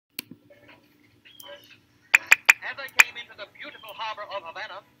harbor of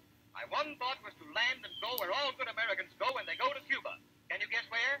Havana, my one thought was to land and go where all good Americans go when they go to Cuba. Can you guess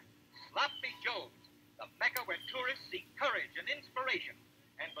where? Sloppy Joe's, the Mecca where tourists seek courage and inspiration.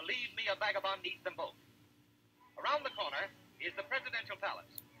 And believe me, a vagabond needs them both. Around the corner is the Presidential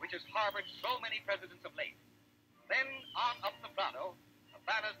Palace, which has harbored so many presidents of late. Then on up the Prado,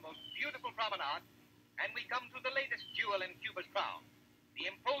 Havana's most beautiful promenade, and we come to the latest jewel in Cuba's crown,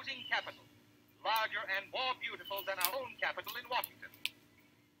 the imposing Capitol, larger and more beautiful than our own capital in Washington.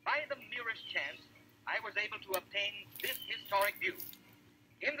 By the merest chance, I was able to obtain this historic view.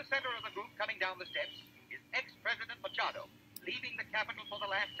 In the center of the group coming down the steps is ex-President Machado, leaving the Capitol for the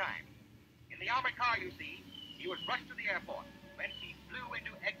last time. In the armored car you see, he was rushed to the airport, whence he flew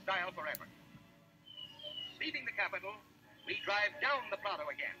into exile forever. Leaving the Capitol, we drive down the Prado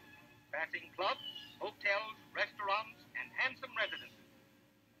again, passing clubs, hotels, restaurants, and handsome residences.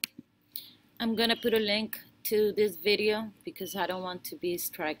 I'm gonna put a link to this video because I don't want to be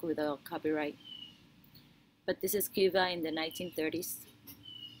struck with a copyright. But this is Cuba in the 1930s.